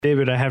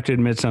David, I have to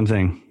admit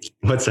something.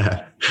 What's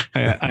that?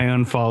 I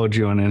unfollowed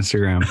you on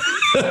Instagram.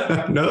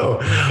 No,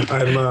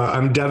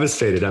 I'm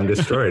devastated. I'm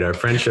destroyed. Our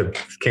friendship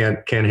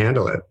can't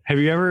handle it. Have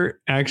you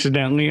ever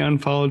accidentally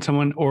unfollowed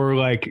someone, or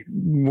like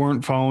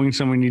weren't following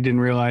someone you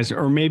didn't realize,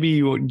 or maybe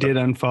you did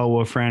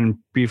unfollow a friend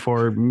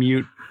before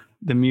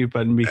the mute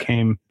button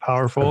became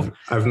powerful?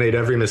 I've made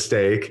every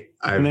mistake.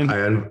 I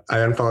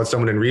unfollowed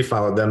someone and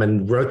refollowed them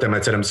and wrote them.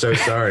 I said, I'm so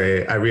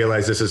sorry. I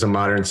realize this is a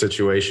modern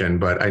situation,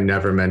 but I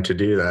never meant to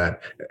do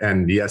that.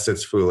 And yes,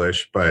 it's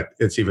foolish, but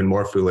it's even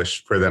more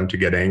foolish for them to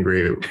get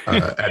angry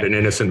at an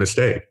innocent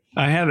mistake.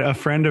 I had a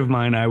friend of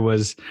mine. I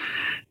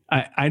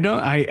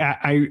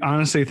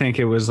honestly think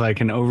it was like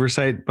an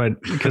oversight,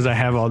 but because I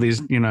have all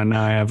these,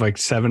 now I have like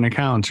 7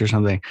 accounts or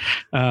something.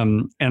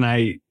 And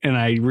I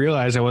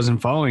realized I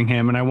wasn't following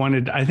him, and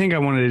I think I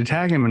wanted to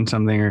tag him in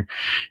something,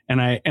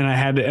 and I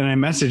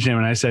messaged him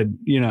and I said,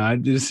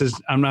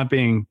 I'm not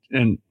being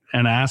an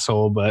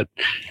asshole, but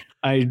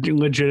I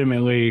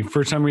legitimately,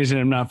 for some reason,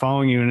 I'm not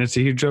following you, and it's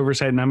a huge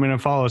oversight, and I'm going to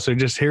follow. So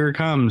just here it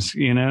comes,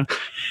 and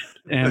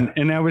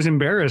I was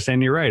embarrassed.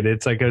 And you're right.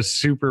 It's like a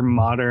super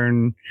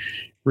modern,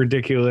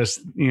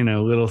 ridiculous,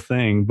 little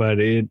thing, but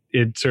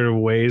it sort of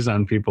weighs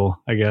on people,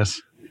 I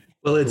guess.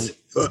 Well,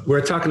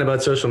 we're talking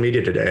about social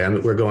media today.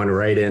 We're going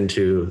right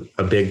into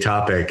a big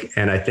topic,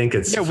 and I think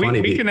it's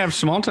funny. We can have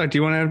small talk. Do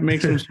you want to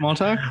make some small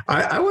talk?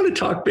 I want to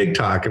talk big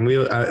talk,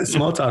 and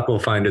small talk will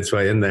find its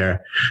way in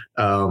there.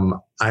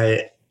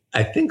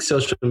 I think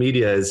social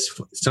media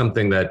is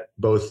something that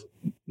both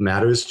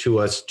matters to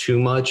us too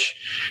much,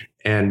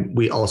 and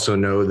we also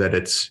know that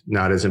it's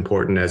not as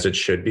important as it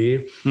should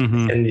be.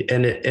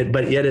 Mm-hmm.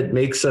 But yet it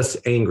makes us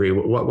angry.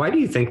 Why do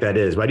you think that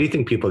is? Why do you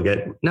think people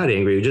get not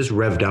angry, just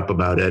revved up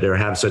about it, or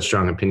have such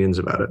strong opinions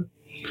about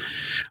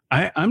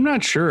it? I'm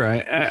not sure.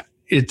 I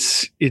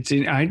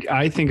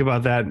think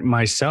about that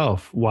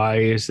myself.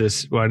 Why does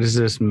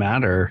this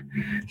matter?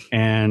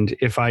 And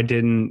if I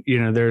didn't,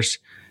 there's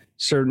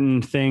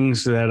certain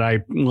things that I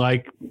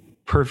like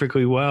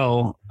perfectly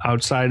well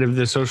outside of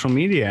the social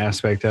media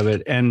aspect of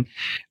it, and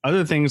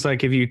other things,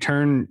 like if you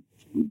turn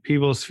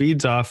people's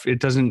feeds off,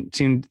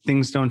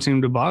 things don't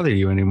seem to bother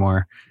you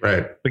anymore.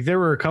 Right. Like there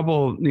were a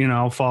couple,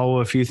 I'll follow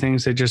a few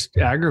things that just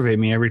aggravate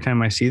me every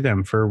time I see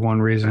them for one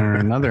reason or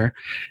another.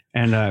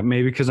 And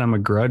maybe because I'm a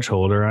grudge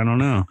holder, I don't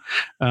know.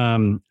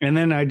 And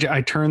then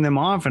I turn them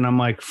off, and I'm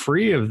like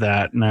free of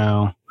that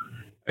now.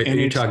 Are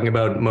you talking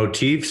about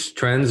motifs,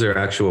 trends, or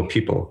actual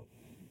people?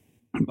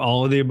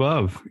 All of the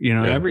above,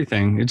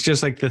 everything. It's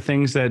just like the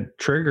things that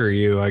trigger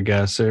you, I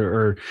guess,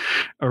 or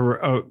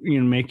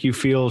make you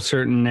feel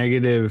certain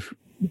negative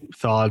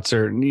thoughts,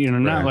 or,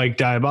 not like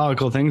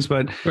diabolical things,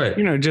 but,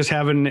 just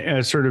having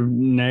a sort of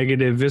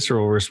negative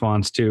visceral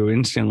response to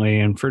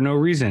instantly and for no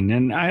reason.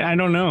 And I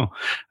don't know.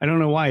 I don't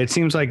know why. It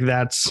seems like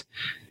that's,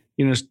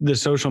 the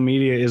social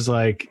media is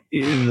like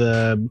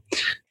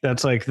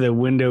that's like the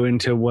window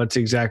into what's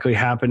exactly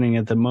happening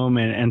at the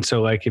moment. And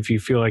so like, if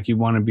you feel like you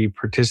want to be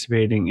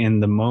participating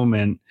in the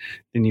moment,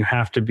 then you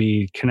have to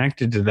be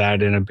connected to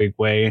that in a big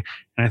way.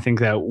 And I think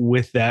that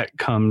with that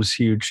comes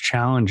huge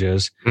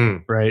challenges,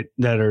 right?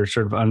 That are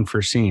sort of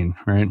unforeseen,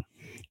 right?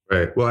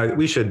 Right. Well,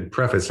 we should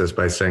preface this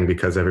by saying,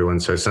 because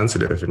everyone's so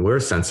sensitive, and we're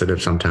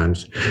sensitive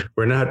sometimes,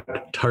 we're not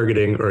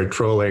targeting or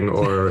trolling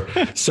or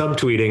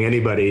subtweeting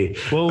anybody.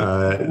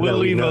 We'll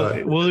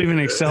leave an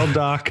Excel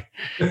doc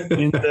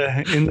in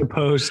the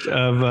post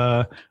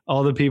of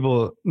all the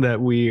people that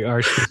we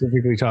are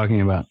specifically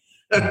talking about.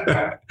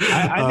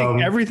 I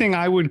think everything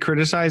I would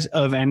criticize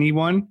of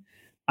anyone,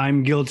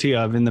 I'm guilty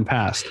of in the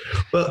past.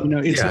 Well,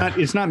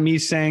 it's not me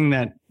saying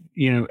that,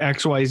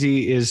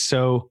 XYZ is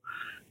so,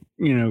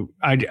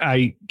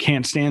 I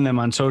can't stand them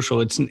on social.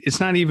 It's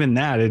not even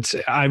that. It's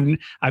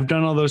I've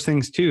done all those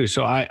things too.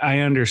 So I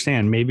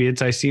understand. Maybe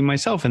it's I see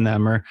myself in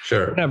them or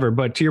whatever.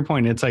 But to your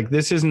point, it's like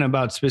this isn't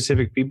about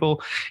specific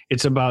people.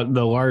 It's about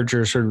the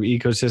larger sort of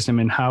ecosystem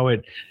and how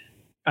it,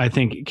 I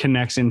think,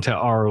 connects into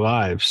our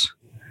lives.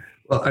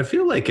 Well, I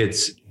feel like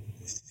it's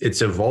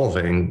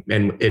evolving,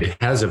 and it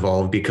has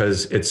evolved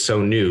because it's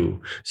so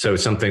new. So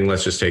something,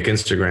 let's just take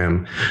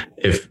Instagram.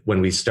 If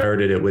when we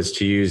started, it was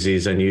to use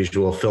these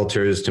unusual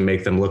filters to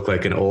make them look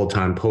like an old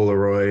time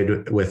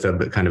Polaroid with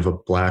a kind of a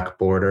black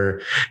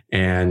border,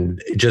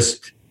 and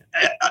just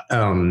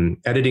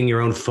editing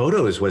your own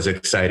photos was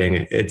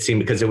exciting. It seemed,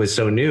 because it was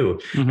so new.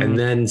 Mm-hmm. And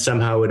then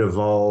somehow it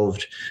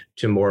evolved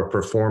to more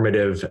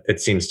performative,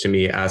 it seems to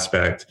me,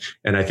 aspect.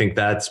 And I think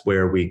that's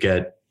where we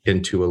get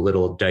into a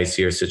little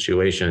dicier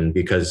situation,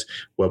 because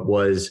what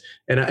was,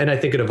 and I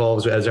think it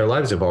evolves as our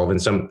lives evolve.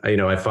 And some,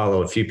 I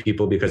follow a few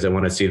people because I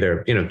want to see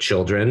their,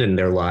 children and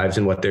their lives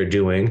and what they're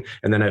doing.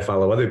 And then I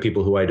follow other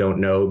people who I don't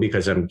know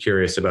because I'm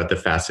curious about the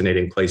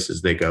fascinating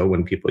places they go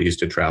when people used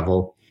to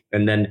travel.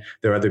 And then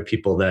there are other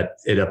people that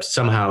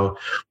somehow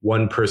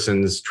one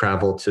person's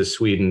travel to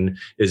Sweden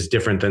is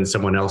different than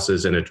someone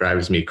else's, and it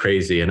drives me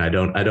crazy. And I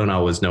don't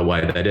always know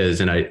why that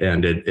is. And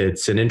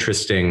it's an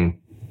interesting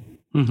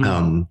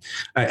When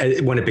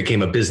it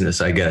became a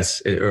business, I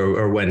guess,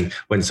 or when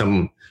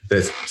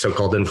the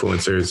so-called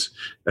influencers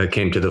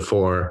came to the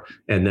fore,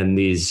 and then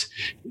the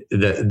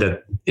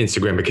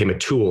Instagram became a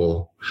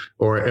tool,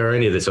 or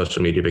any of the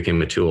social media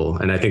became a tool.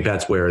 And I think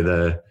that's where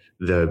the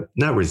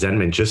not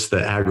resentment, just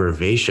the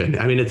aggravation.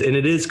 I mean,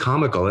 it is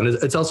comical, and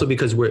it's also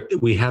because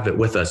we have it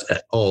with us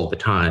all the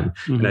time.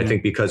 And I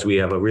think because we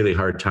have a really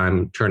hard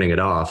time turning it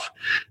off,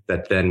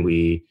 that then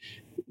we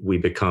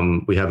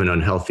have an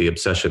unhealthy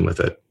obsession with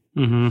it.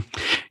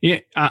 Yeah,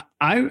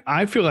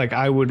 I feel like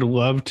I would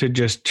love to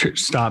just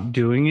stop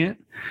doing it,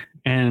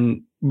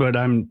 but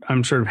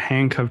I'm sort of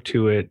handcuffed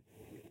to it.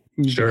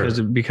 Sure.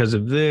 Because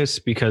of this,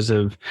 because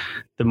of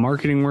the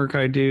marketing work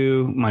I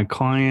do, my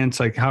clients,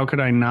 like, how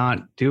could I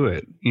not do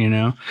it?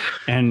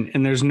 And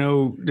there's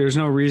no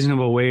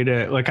reasonable way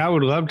to, like, I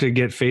would love to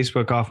get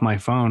Facebook off my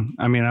phone.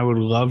 I mean, I would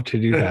love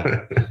to do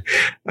that.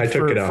 I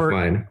took it off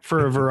mine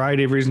for a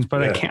variety of reasons,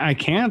 but I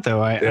can't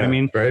though. I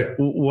mean, right.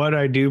 What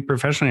I do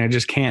professionally, I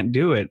just can't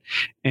do it.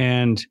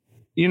 And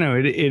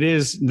it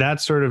is,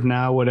 that's sort of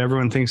now what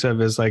everyone thinks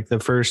of as like the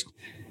first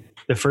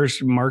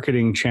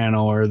marketing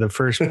channel, or the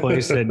first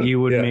place that you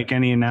would make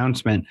any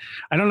announcement.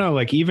 I don't know,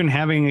 like, even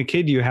having a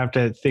kid, you have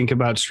to think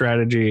about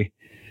strategy.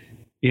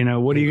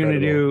 What are you going to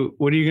do?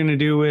 What are you going to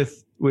do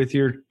with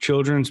your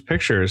children's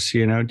pictures? Do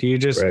you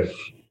just,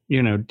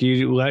 do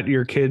you let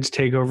your kids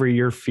take over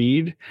your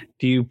feed?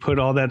 Do you put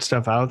all that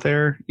stuff out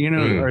there?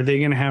 Are they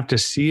going to have to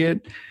see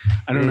it?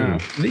 I don't know.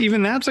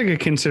 Even that's like a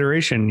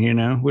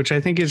consideration, which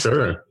I think is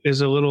a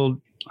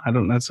little,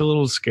 that's a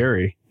little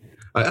scary.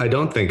 I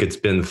don't think it's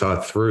been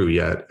thought through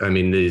yet. I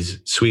mean, these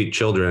sweet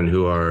children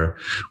who are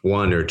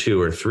 1 or 2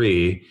 or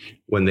 3,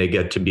 when they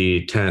get to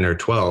be 10 or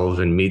 12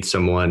 and meet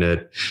someone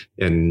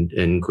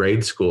in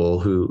grade school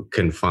who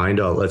can find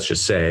all, let's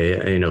just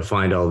say,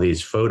 find all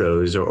these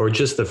photos, or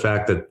just the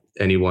fact that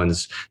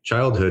anyone's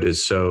childhood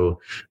is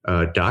so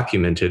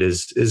documented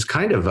is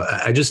kind of,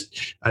 I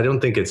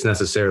don't think it's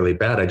necessarily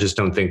bad. I just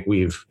don't think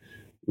we've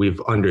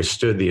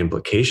understood the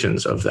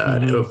implications of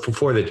that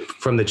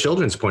from the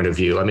children's point of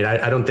view. I mean,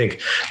 I don't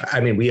think,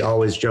 we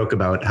always joke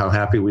about how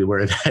happy we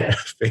were that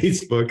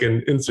Facebook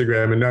and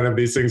Instagram and none of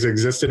these things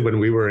existed when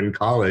we were in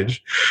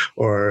college,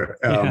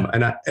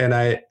 and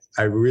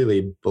I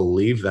really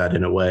believe that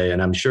in a way.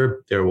 And I'm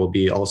sure there will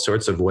be all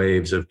sorts of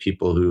waves of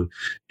people who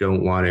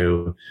don't want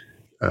to,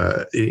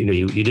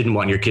 you didn't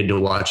want your kid to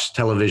watch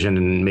television,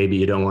 and maybe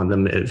you don't want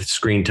them at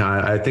screen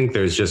time. I think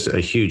there's just a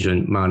huge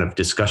amount of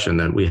discussion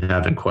that we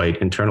haven't quite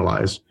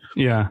internalized.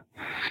 Yeah.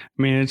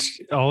 I mean, it's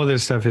all of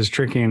this stuff is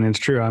tricky, and it's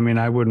true. I mean,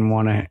 I wouldn't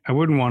want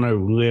to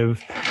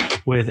live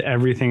with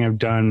everything I've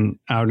done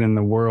out in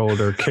the world,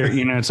 or care,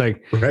 it's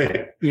like,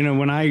 right.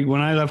 When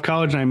I left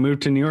college and I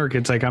moved to New York,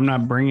 it's like, I'm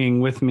not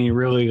bringing with me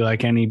really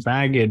like any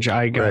baggage.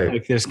 I got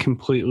like this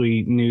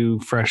completely new,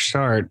 fresh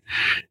start.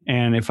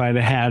 And if I'd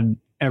had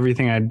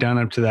everything I'd done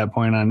up to that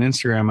point on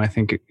Instagram, I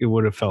think it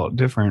would have felt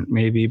different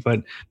maybe,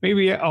 but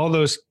maybe all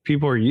those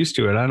people are used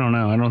to it. I don't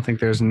know. I don't think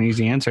there's an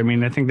easy answer. I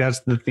mean, I think that's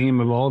the theme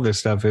of all this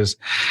stuff is,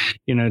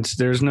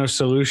 there's no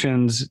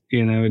solutions,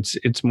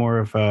 it's more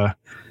of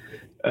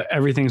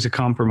everything's a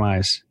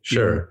compromise.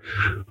 Sure.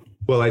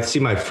 Well, I see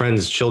my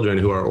friends' children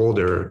who are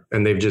older,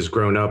 and they've just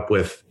grown up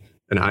with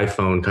an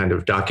iPhone kind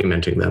of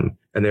documenting them.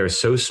 And they're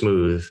so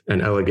smooth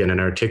and elegant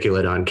and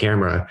articulate on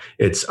camera.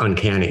 It's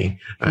uncanny.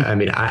 I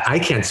mean, I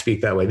can't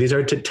speak that way. These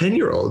are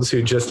 10-year-olds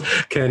who just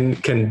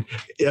can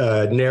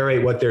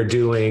narrate what they're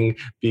doing,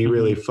 be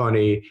really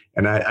funny.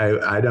 And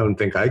I don't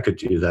think I could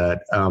do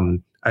that.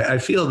 I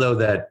feel, though,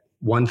 that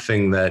one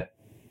thing that,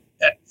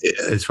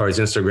 as far as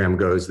Instagram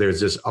goes, there's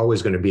just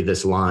always going to be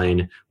this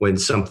line when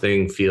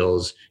something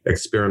feels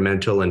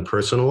experimental and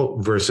personal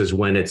versus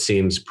when it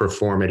seems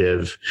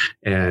performative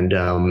and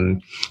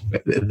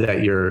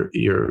that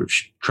you're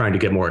trying to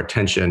get more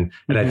attention.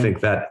 And I think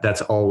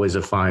that's always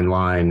a fine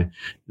line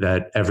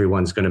that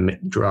everyone's going to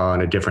draw in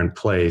a different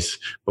place.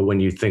 But when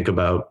you think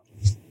about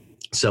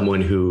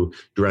someone who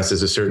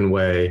dresses a certain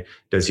way,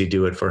 does he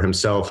do it for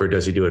himself, or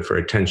does he do it for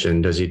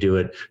attention? Does he do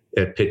it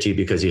at pity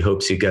because he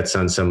hopes he gets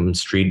on some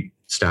street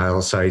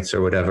style sites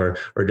or whatever,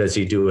 or does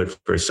he do it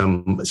for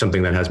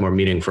something that has more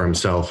meaning for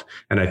himself?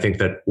 And I think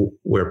that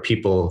where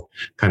people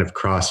kind of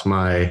cross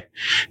my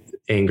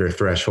anger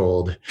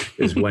threshold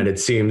is when it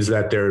seems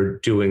that they're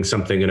doing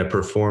something in a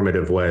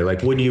performative way.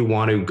 Like, would you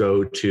want to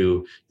go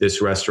to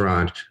this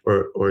restaurant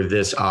or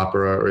this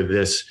opera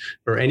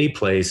or any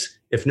place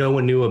if no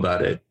one knew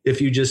about it? If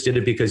you just did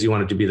it because you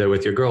wanted to be there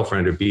with your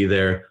girlfriend or be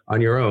there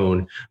on your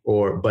own,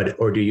 or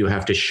do you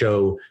have to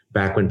show,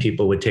 back when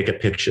people would take a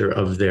picture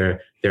of their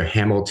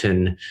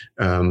Hamilton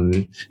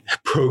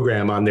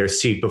program on their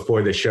seat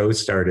before the show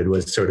started,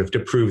 was sort of to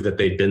prove that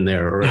they'd been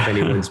there, or if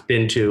anyone's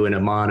been to an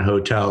Aman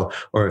hotel,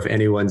 or if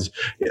anyone's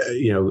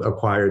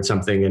acquired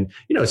something. And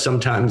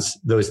sometimes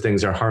those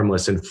things are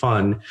harmless and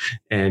fun,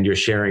 and you're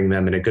sharing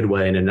them in a good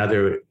way. In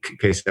another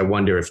case, I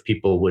wonder if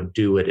people would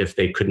do it if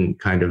they couldn't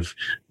kind of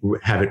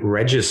have it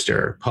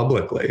register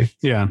publicly.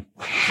 Yeah.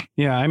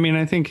 I mean,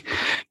 I think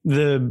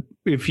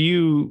if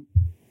you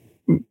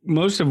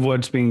most of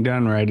what's being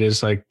done, right,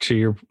 is like to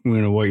your,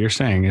 what you're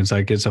saying. It's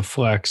like it's a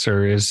flex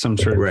or is some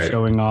sort of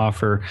showing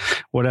off or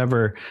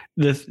whatever.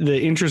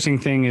 The interesting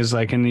thing is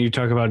like, and you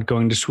talk about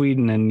going to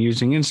Sweden and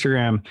using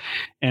Instagram,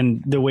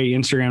 and the way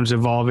Instagram's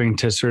evolving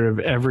to sort of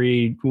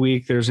every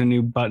week there's a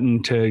new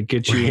button to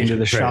get you into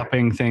the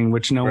shopping thing,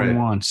 which no one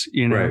wants,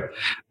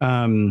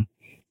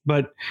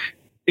 but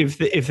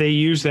if they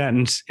use that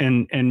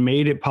and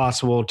made it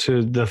possible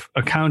to the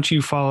accounts you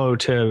follow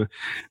to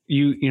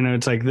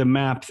it's like the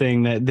map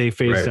thing that they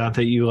phased out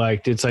that you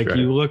liked. It's like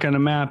you look on a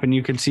map and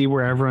you could see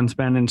where everyone's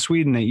been in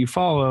Sweden that you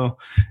follow,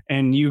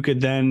 and you could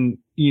then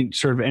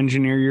sort of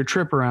engineer your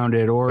trip around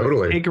it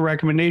or take a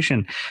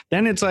recommendation.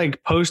 Then it's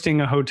like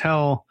posting a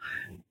hotel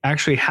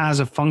actually has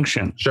a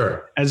function,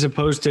 as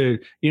opposed to,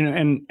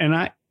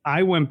 and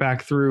I went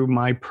back through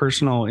my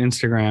personal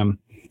Instagram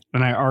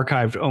and I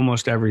archived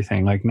almost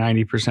everything, like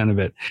 90% of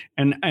it.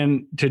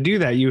 And to do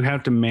that, you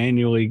have to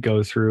manually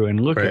go through and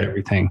look at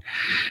everything.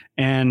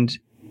 And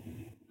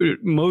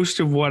most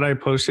of what I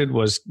posted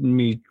was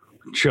me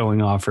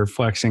showing off or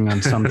flexing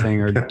on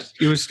something, or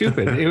it was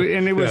stupid.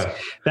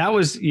 That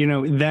was,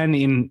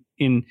 then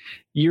in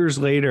years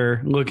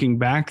later, looking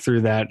back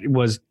through that, it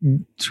was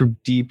sort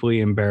of deeply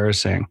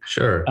embarrassing.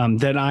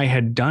 That I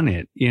had done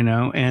it,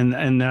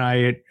 and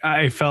that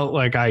I felt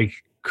like I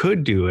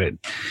could do it.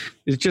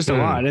 It's just a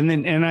lot.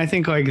 And I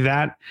think like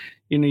that,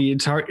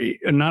 it's hard.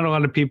 Not a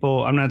lot of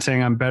people, I'm not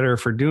saying I'm better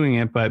for doing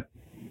it, but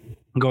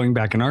going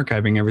back and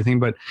archiving everything,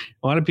 but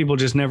a lot of people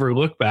just never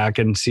look back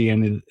and see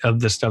any of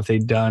the stuff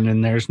they've done.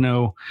 And there's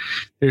no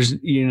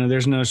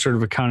sort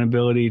of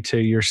accountability to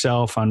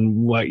yourself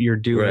on what you're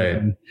doing.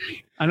 And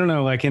I don't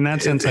know, like in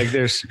that sense, like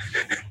there's,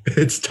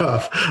 it's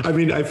tough. I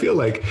mean, I feel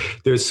like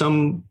there's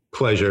some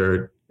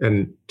pleasure,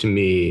 and to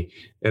me,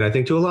 and I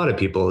think to a lot of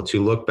people,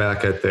 to look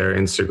back at their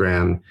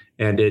Instagram,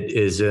 and it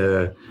is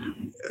a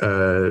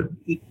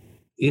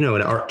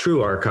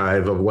true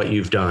archive of what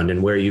you've done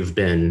and where you've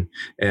been.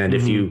 And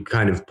if you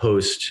kind of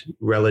post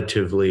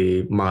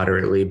relatively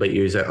moderately, but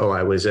you say,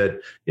 I was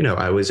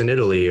in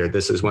Italy, or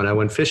this is when I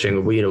went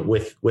fishing,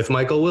 with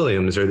Michael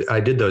Williams, or I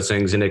did those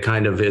things. And it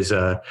kind of is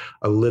a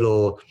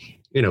little,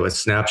 a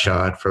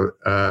snapshot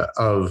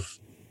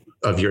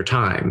of your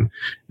time.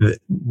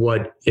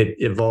 What it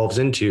evolves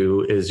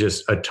into is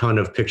just a ton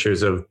of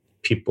pictures of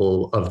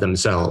people of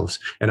themselves.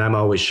 And I'm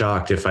always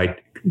shocked if I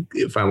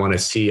want to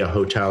see a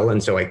hotel,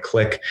 and so I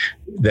click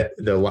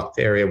the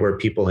area where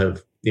people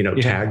have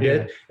tagged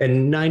it,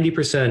 and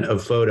 90%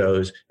 of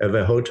photos of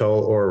a hotel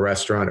or a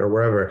restaurant or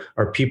wherever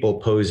are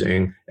people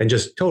posing and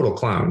just total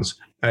clowns.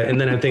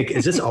 And then I think,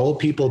 is this all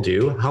people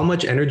do? How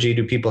much energy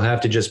do people have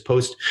to just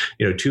post,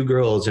 two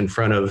girls in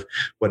front of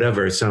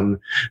whatever, some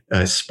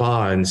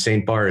spa in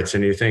St. Bart's?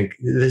 And you think,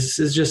 this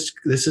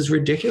is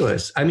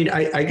ridiculous. I mean,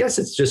 I guess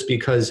it's just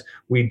because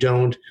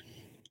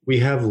we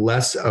have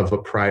less of a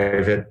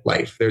private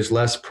life. There's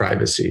less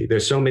privacy.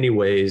 There's so many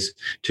ways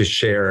to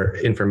share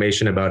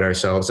information about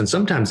ourselves. And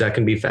sometimes that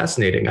can be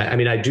fascinating. I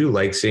mean, I do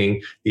like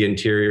seeing the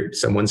interior,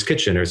 someone's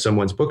kitchen or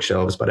someone's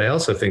bookshelves, but I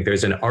also think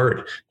there's an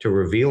art to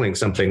revealing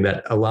something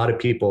that a lot of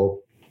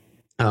people,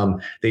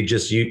 they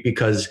just use,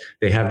 because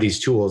they have these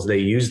tools, they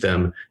use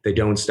them. They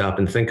don't stop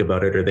and think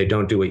about it, or they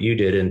don't do what you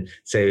did and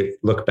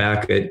look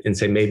back at and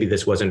say, maybe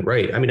this wasn't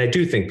right. I mean, I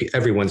do think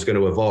everyone's going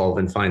to evolve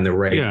and find the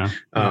right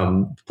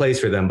place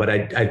for them, but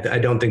I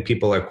don't think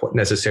people are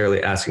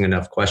necessarily asking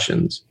enough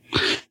questions.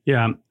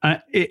 Yeah,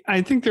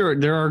 I think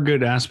there are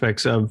good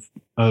aspects of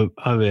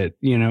it,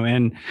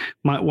 and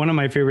one of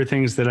my favorite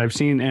things that I've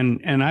seen,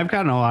 and I've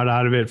gotten a lot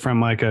out of it from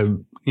like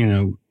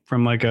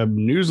a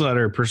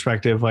newsletter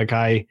perspective. Like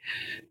I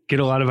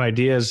get a lot of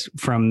ideas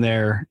from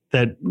there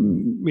that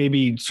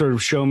maybe sort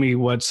of show me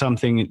what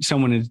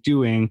someone is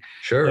doing.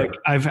 Like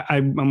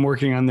I'm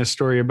working on this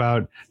story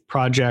about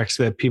projects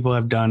that people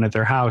have done at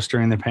their house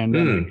during the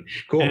pandemic.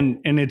 Cool.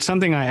 And it's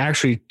something I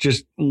actually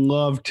just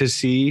love to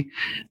see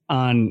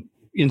on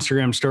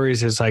Instagram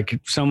stories, is like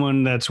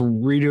someone that's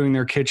redoing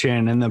their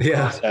kitchen and the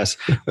process.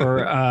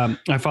 Or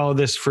I follow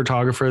this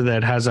photographer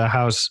that has a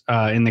house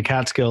in the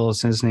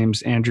Catskills. His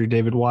name's Andrew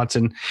David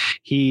Watson.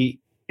 He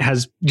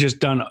has just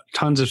done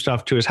tons of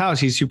stuff to his house.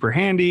 He's super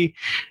handy.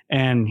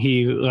 And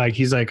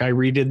he's like, I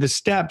redid the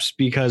steps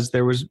because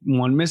there was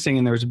one missing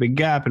and there was a big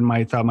gap, and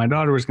I thought my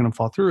daughter was going to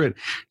fall through it.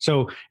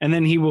 So, and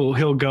then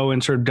he'll go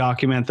and sort of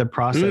document the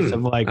process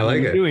of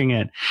doing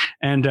it.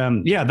 And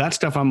that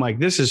stuff, I'm like,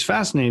 this is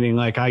fascinating.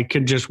 Like I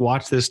could just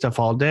watch this stuff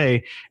all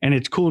day, and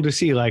it's cool to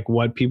see like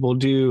what people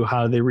do,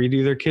 how they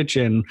redo their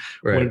kitchen,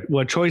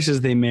 what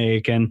choices they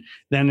make. And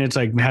then it's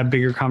like have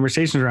bigger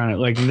conversations around it.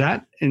 Like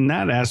that, in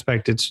that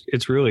aspect,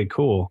 it's really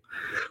cool.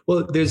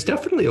 Well, there's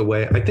definitely a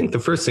way. I think the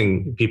first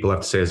thing people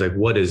have to say is like,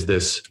 what is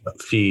this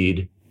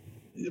feed?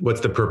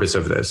 What's the purpose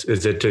of this?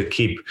 Is it to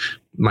keep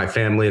my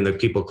family and the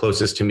people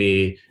closest to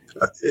me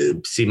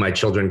see my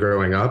children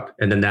growing up,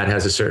 and then that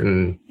has a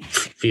certain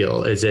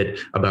feel. Is it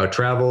about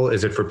travel?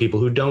 Is it for people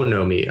who don't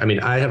know me? I mean,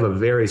 I have a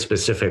very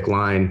specific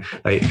line.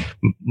 Like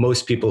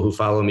most people who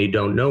follow me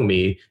don't know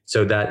me,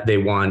 so that they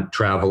want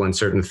travel and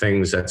certain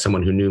things that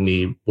someone who knew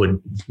me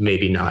would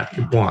maybe not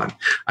want.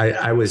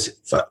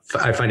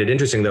 I find it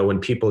interesting though when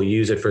people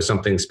use it for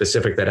something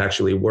specific that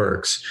actually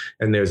works.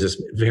 And there's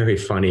this very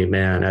funny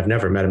man, I've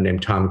never met him,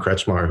 named Tom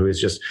Kretschmar, who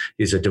is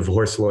he's a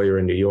divorce lawyer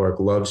in New York,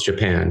 loves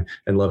Japan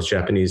and loves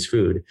Japanese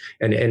food,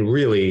 and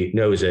really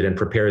knows it and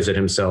prepares it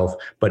himself,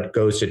 but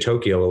goes to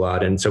Tokyo a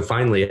lot. And so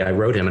finally I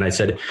wrote him and I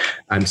said,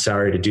 I'm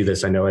sorry to do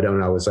this. I know I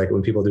don't always like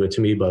when people do it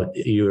to me, but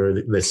you're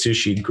the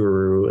sushi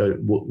guru.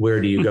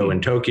 Where do you go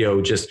in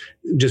Tokyo? Just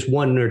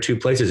one or two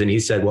places. And he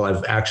said, well,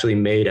 I've actually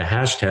made a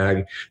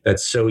hashtag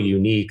that's so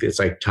unique. It's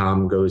like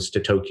Tom goes to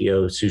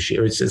Tokyo sushi,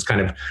 or it's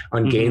kind of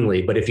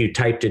ungainly. But if you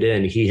typed it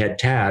in, he had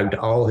tagged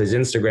all his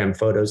Instagram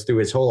photos through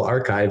his whole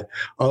archive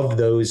of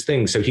those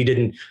things. So he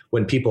didn't,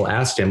 when people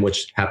asked him,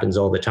 which happens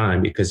all the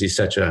time because he's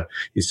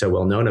so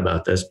well known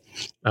about this,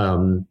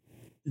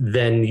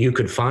 then you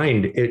could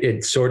find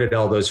it sorted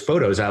all those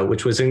photos out,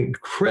 which was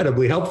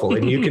incredibly helpful.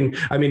 And you can,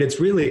 I mean, it's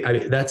really,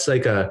 that's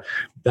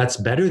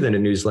better than a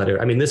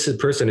newsletter. I mean,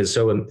 person is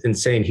so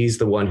insane. He's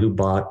the one who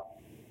bought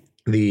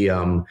the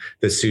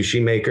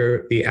sushi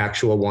maker, the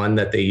actual one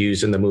that they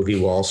use in the movie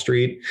Wall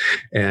Street.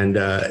 And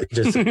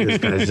just this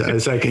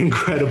guy's like an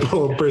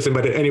incredible person.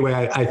 But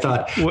anyway, I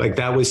thought like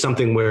that was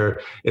something where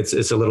it's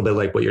a little bit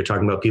like what you're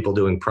talking about, people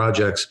doing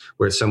projects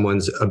where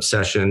someone's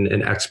obsession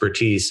and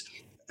expertise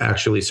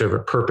actually serve a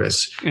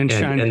purpose and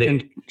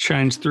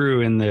shines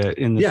through in the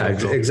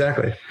visual.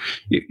 Exactly.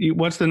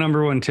 What's the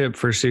number one tip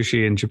for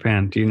sushi in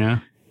Japan? Do you know?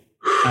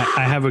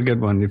 I have a good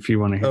one if you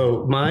want to hear.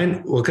 Oh,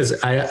 mine? Well,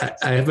 because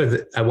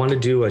I want to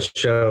do a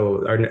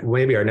show,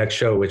 maybe our next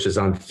show, which is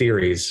on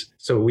theories.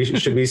 So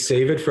should we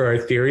save it for our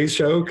theories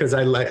show? Because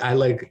I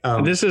like.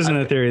 This isn't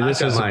a theory.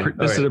 This is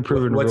a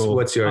proven rule.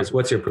 What's yours?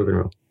 What's your proven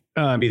rule?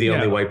 Be the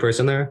only white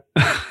person there.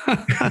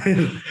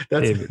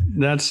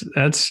 That's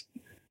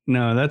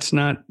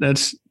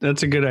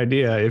a good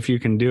idea if you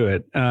can do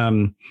it. I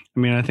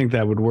mean, I think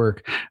that would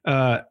work.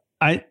 I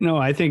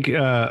think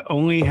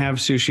only have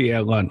sushi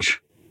at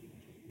lunch,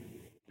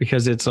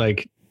 because it's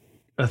like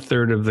a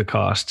third of the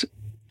cost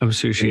of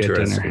sushi at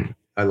dinner.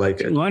 I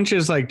like it. Lunch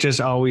is like just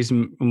always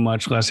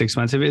much less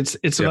expensive.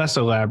 It's less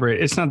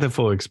elaborate. It's not the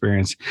full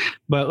experience,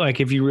 but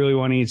like if you really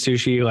want to eat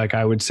sushi, like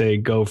I would say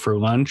go for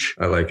lunch.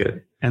 I like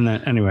it. And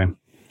then anyway.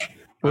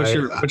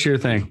 What's your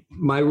thing?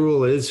 My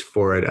rule is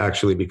for it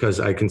actually, because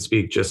I can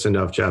speak just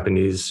enough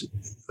Japanese,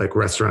 like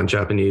restaurant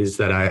Japanese,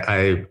 that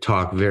I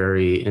talk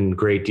in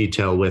great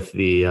detail with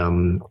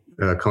the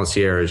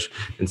concierge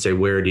and say,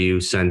 where do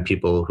you send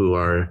people who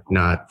are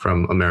not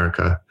from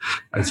America?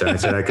 I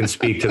said I can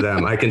speak to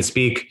them. I can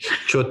speak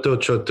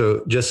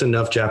chotto, just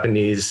enough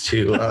Japanese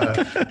to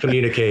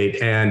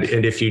communicate. And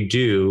if you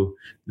do,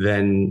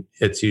 then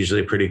it's usually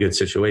a pretty good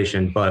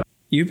situation. But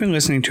you've been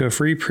listening to a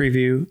free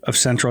preview of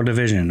Central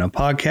Division, a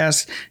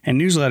podcast and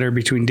newsletter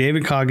between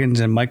David Coggins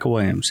and Michael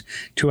Williams.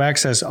 To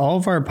access all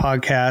of our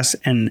podcasts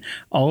and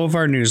all of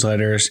our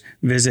newsletters,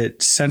 visit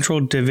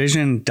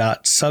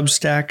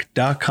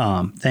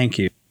centraldivision.substack.com. Thank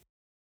you.